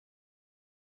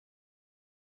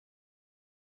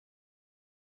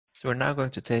So we're now going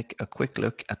to take a quick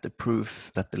look at the proof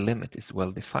that the limit is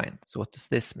well defined. So what does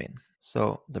this mean?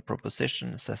 So the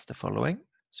proposition says the following.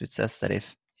 So it says that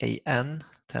if an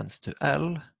tends to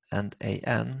L and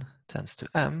an tends to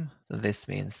m, then this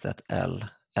means that L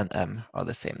and m are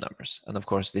the same numbers. And of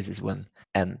course, this is when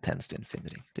n tends to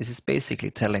infinity. This is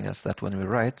basically telling us that when we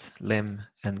write lim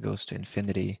n goes to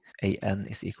infinity, an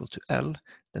is equal to L,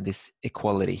 then this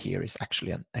equality here is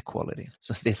actually an equality.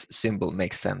 So this symbol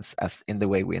makes sense as in the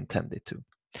way we intend it to.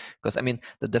 Because I mean,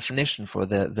 the definition for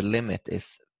the limit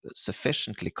is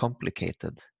sufficiently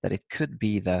complicated that it could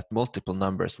be that multiple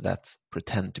numbers that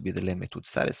pretend to be the limit would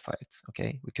satisfy it.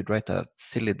 Okay, we could write a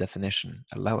silly definition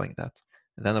allowing that.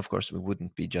 And then of course we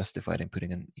wouldn't be justified in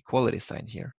putting an equality sign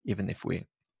here, even if we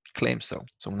claim so.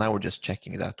 So now we're just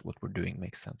checking that what we're doing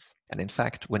makes sense. And in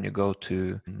fact, when you go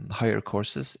to higher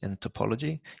courses in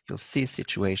topology, you'll see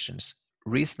situations,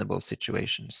 reasonable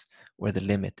situations, where the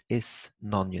limit is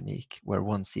non-unique, where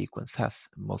one sequence has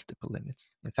multiple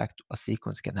limits. In fact, a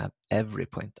sequence can have every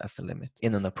point as a limit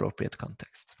in an appropriate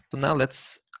context. So now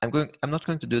I'm not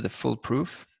going to do the full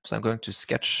proof, so I'm going to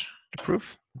sketch the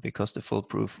proof because the full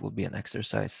proof will be an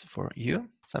exercise for you.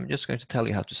 So I'm just going to tell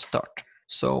you how to start.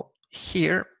 So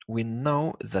here we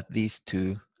know that these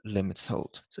two limits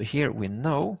hold. So here we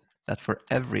know that for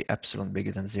every epsilon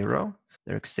bigger than 0,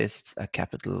 there exists a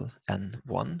capital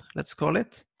N1, let's call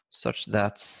it, such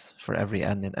that for every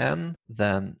n in n,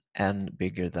 then n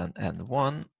bigger than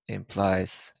n1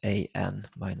 implies an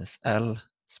minus L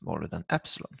smaller than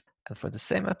epsilon. And for the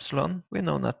same epsilon, we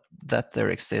know that there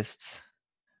exists,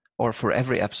 or for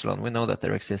every epsilon, we know that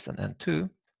there exists an n2,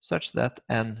 such that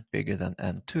n bigger than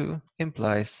n2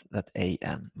 implies that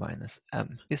an minus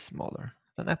m is smaller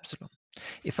than epsilon.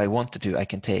 If I wanted to, I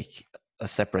can take a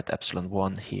separate epsilon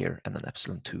 1 here and an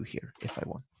epsilon 2 here if I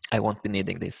want. I won't be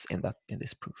needing this in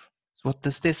this proof. So what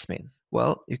does this mean?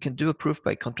 Well, you can do a proof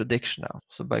by contradiction now.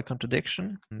 So by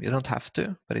contradiction, you don't have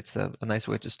to, but it's a nice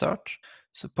way to start.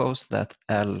 Suppose that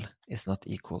L is not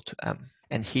equal to m.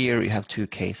 And here you have two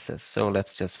cases. So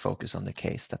let's just focus on the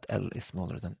case that L is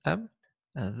smaller than m.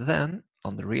 And then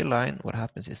on the real line, what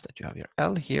happens is that you have your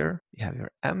L here, you have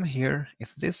your m here.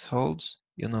 If this holds,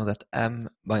 you know that m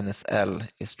minus L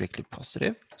is strictly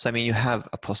positive. So I mean, you have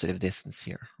a positive distance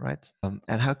here, right?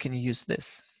 And how can you use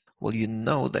this? Well, you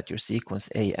know that your sequence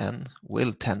an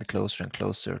will tend closer and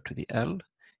closer to the L.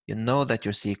 You know that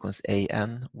your sequence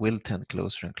an will tend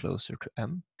closer and closer to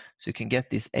m. So you can get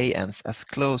these ans as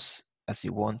close as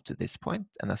you want to this point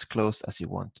and as close as you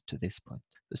want to this point.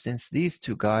 So since these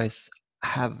two guys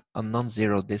have a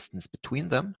non-zero distance between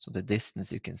them, so the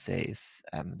distance you can say is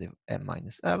m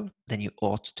minus L, then you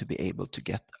ought to be able to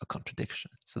get a contradiction.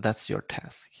 So that's your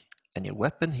task. And your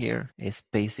weapon here is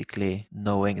basically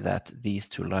knowing that these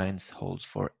two lines hold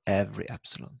for every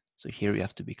epsilon. So here you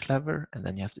have to be clever, and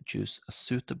then you have to choose a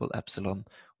suitable epsilon,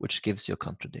 which gives you a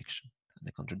contradiction. And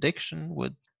the contradiction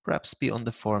would perhaps be on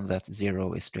the form that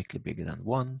 0 is strictly bigger than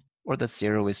 1, or that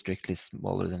 0 is strictly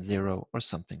smaller than 0, or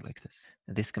something like this.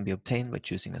 And this can be obtained by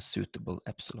choosing a suitable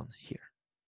epsilon here.